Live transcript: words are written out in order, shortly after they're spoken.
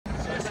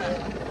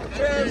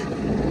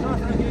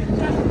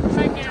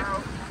Thank you.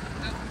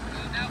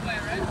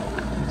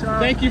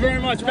 Thank you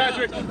very much,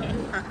 Patrick. There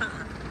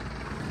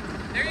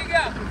you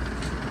go.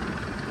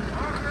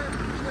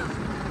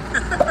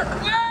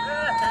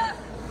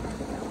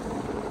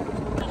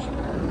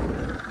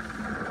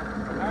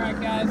 Alright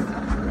guys,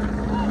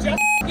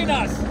 just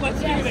us. Let's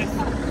do this.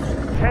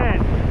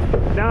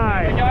 10,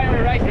 9,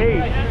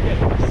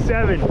 8,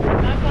 7,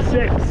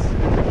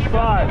 6,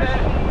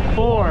 5,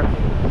 4,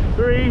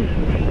 3,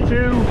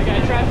 2,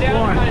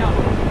 1.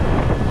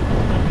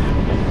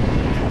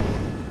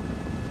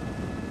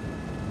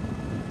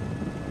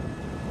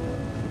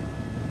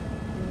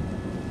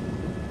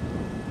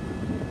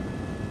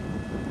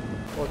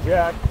 Well,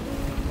 Jack,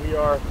 we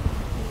are, I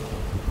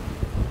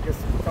guess,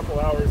 a couple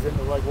hours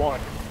into leg one.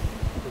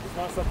 It's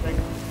not something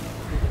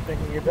we've been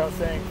thinking about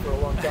saying for a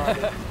long time.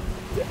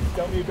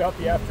 Tell me about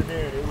the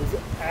afternoon. It was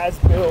as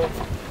billed,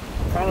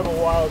 kind of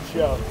a wild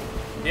show.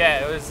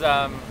 Yeah, it was,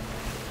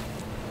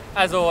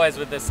 as always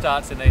with the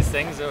starts in these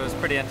things, it was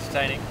pretty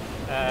entertaining.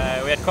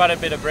 We had quite a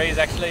bit of breeze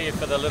actually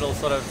for the little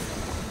sort of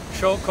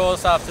short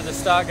course after the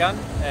start gun,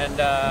 and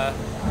I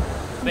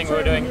think we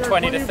were doing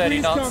 20 to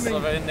 30 knots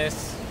sort of in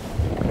this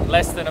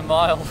less than a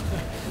mile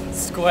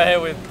square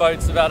with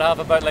boats about half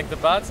a boat length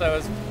apart, so it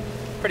was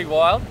pretty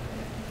wild.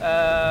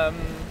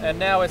 And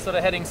now we're sort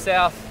of heading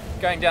south,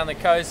 going down the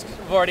coast.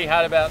 We've already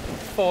had about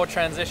 4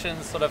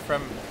 transitions, sort of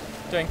from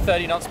doing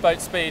 30 knots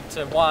boat speed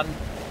to 1,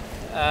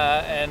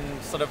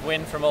 and sort of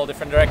wind from all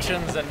different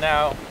directions. And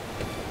now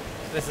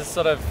this is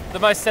sort of the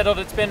most settled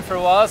it's been for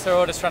a while, so we're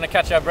all just trying to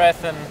catch our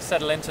breath and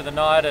settle into the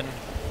night and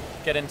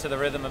get into the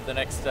rhythm of the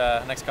next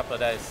couple of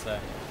days. So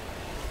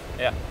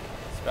yeah,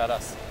 it's about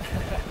us.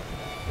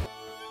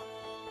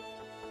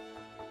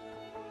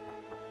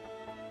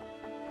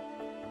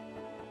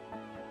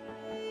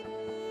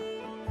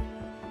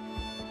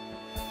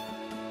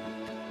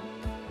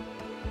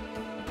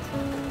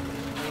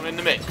 In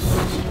the mix.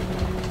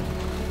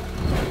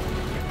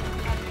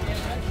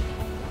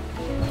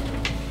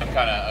 I'm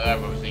kind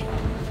of obviously,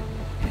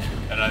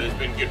 I know there's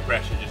been good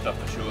pressure just off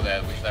the shore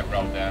there, which they've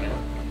rolled down in.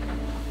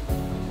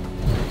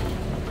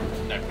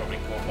 No probably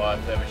caught by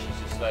if there, but she's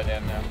just slow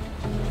down now.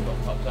 She's got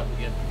popped up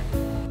again.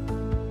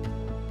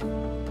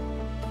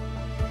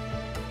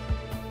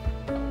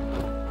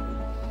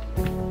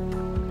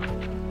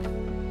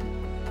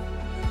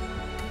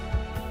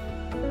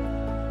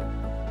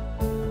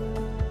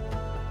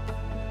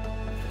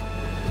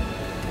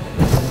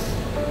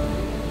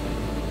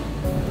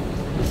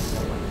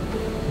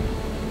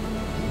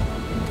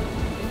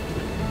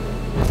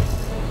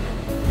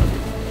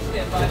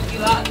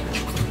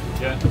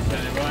 Yeah,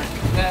 standing by.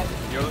 Okay.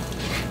 Yours?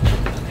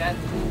 Okay.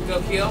 Go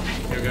keel.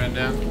 You're going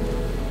down?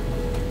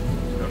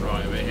 It's gone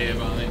right a bit here,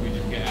 but I think we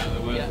just get out of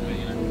the worst of it,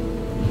 you know.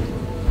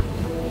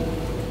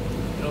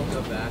 It'll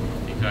go back.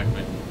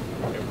 Exactly.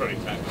 It'll probably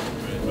tack off a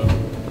bit as well. So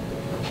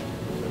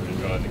we're going to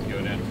drive the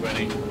keel down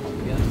 20.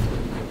 Yeah.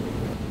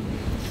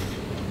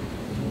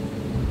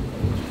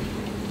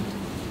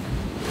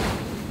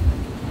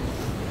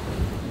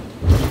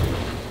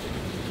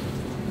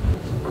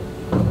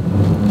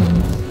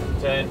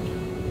 Okay,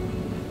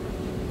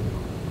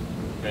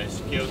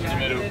 keel's in the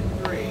middle.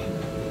 3,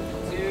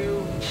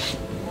 2,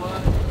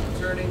 1,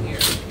 turning here.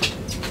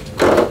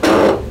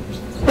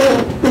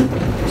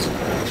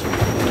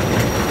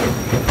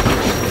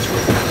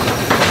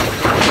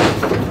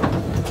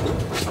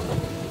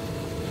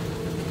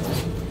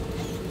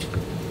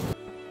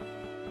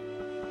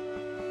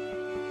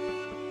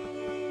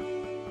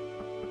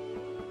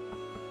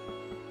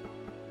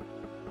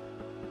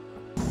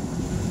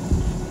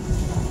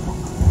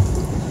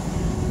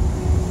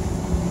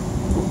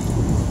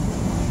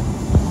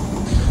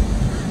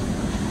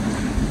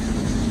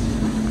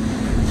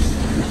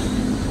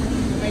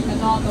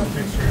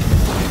 Picture.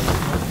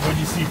 What do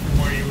you see from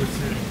where you were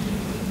sitting?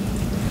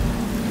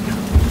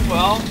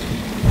 Well,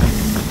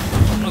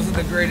 wasn't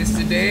the greatest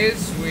of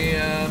days. We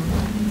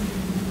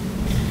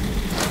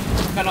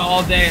kind of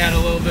all day had a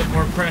little bit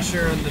more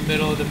pressure in the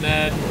middle of the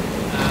med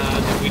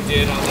than we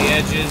did on the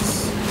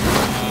edges.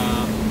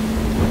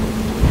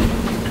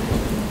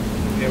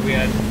 Yeah, we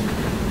had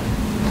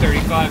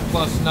 35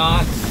 plus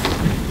knots.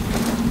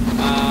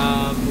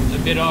 A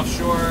bit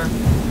offshore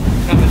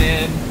coming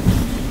in.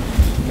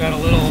 Got a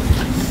little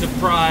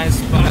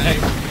surprised by,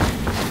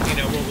 you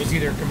know, what was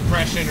either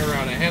compression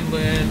around a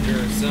headland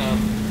or some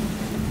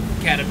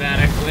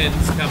katabatic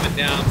winds coming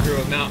down through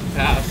a mountain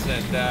pass,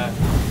 and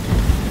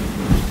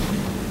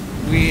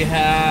we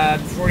had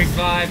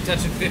 45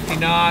 touching 50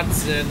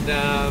 knots and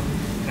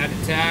had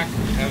to tack,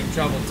 having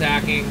trouble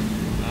tacking,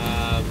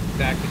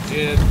 back to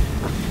jib,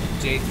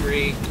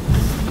 J3,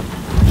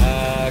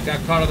 got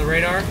caught on the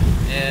radar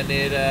and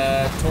it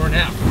tore in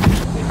half.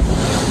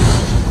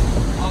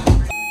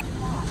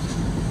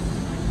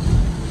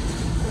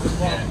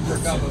 For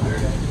Cabo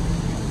Verde.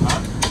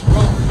 Huh?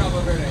 Roll for Cabo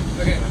Verde.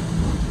 Okay.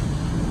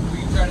 We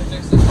can try to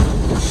fix this. For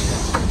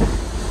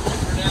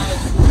now,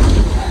 it's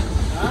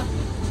huh?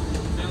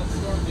 Now it's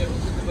storm jib.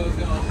 We'll get the boat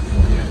going.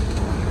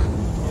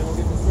 Yeah, we'll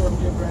get the storm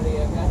jib ready,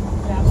 okay?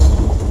 Yeah.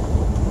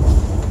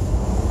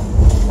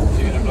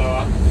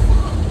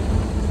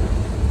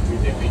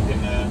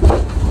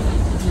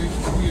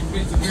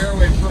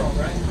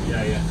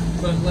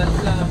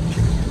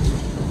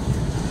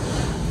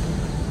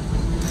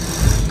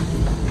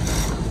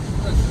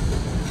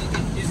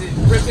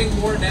 dripping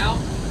more now.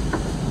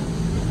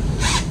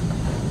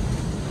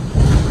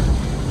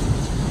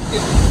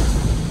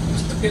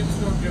 Get the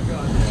storm jib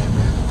going.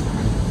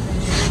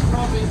 You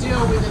probably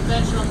deal with the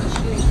tension on the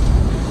sheet.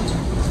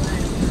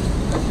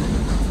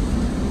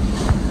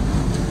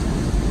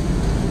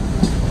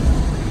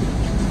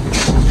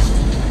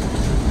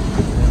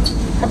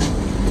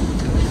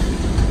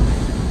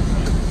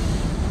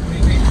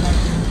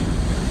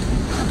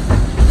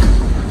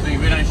 I think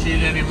if we don't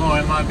shoot anymore,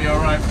 it might be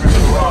alright for a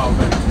little while.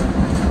 But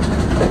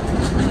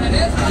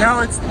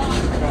Now it's.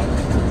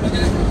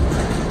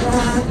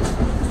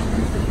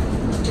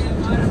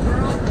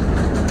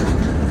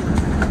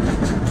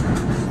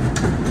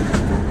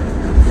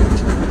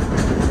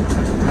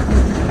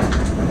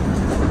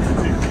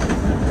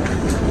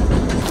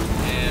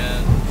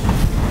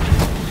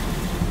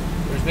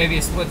 Maybe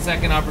a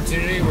split-second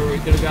opportunity where we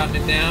could have gotten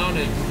it down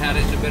and had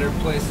it in a better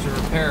place to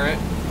repair it,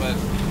 but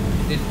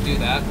didn't do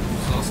that,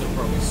 which is also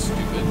probably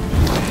stupid.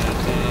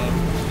 And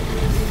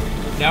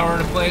now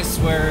we're in a place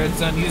where it's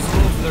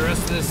unusable for the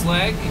rest of this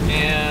leg,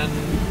 and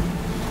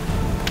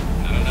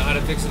I don't know how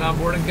to fix it on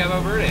board in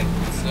Cabo Verde.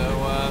 So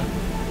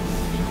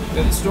we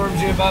have the storm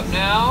jib up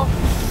now,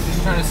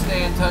 just trying to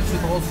stay in touch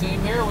with the whole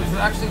team here, which we're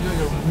actually doing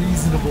a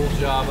reasonable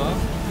job of.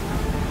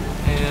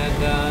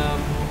 And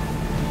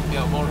you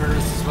know, it won't hurt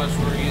us as much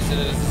when we're using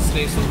it as a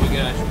staysail we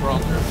get at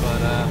Gibraltar,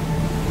 but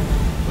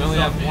we only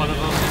have one of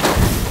them,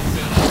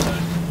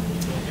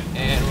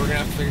 and we're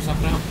gonna have to figure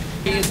something out.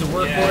 It is a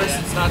workhorse.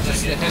 It's not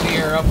just a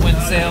heavier upwind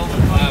sail.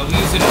 We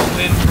use it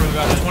upwind from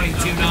about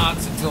 22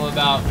 knots until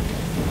about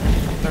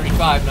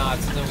 35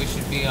 knots, and then we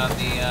should be on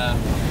the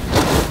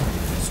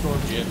storm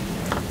jib.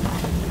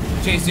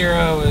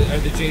 J0 or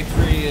the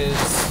J3 is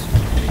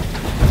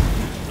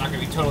not going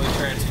to be totally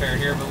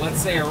transparent here, but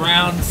let's say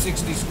around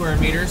 60 square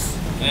meters,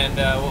 and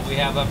what we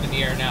have up in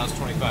the air now is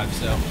 25,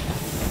 so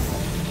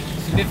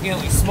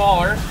significantly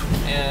smaller.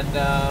 And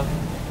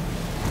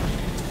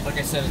like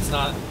I said, it's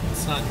not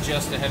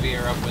just a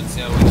heavier upwind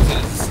sail. We use it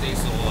as a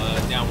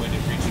staysail downwind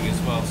and reaching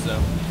as well,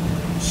 so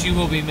she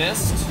will be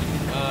missed.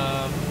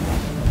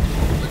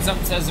 But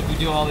something says if we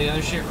do all the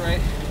other shit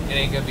right, it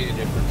ain't gonna be the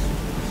difference.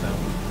 So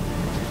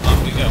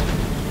on we go.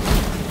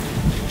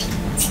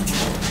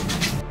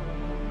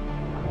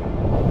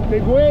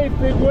 Big wave,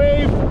 big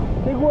wave,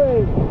 big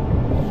wave.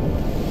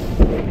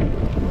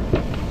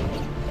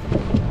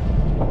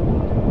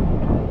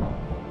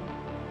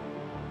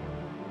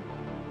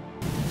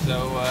 So,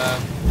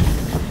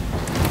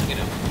 you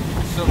know,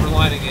 silver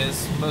lining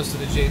is most of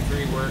the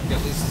J3 work,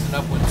 at least as an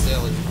upwind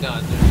sail, is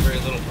done. There's very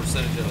little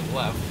percentage of it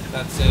left.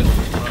 That's it.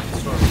 We're on the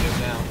storm jib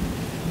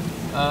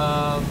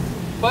now.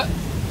 But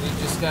we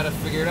just got to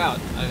figure it out.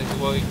 I think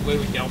the way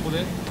we dealt with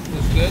it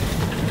was good.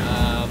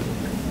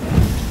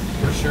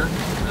 For sure.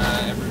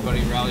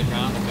 Everybody rallied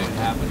around and made it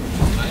happen, which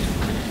is nice.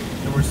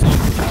 And we're still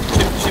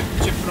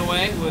chipping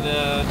away with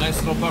a nice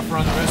little buffer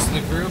on the rest of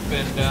the group,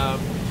 and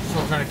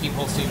still trying to keep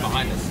whole steam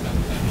behind us.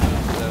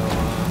 So,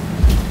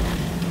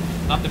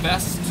 not the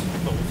best,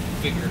 but we'll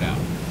figure it out.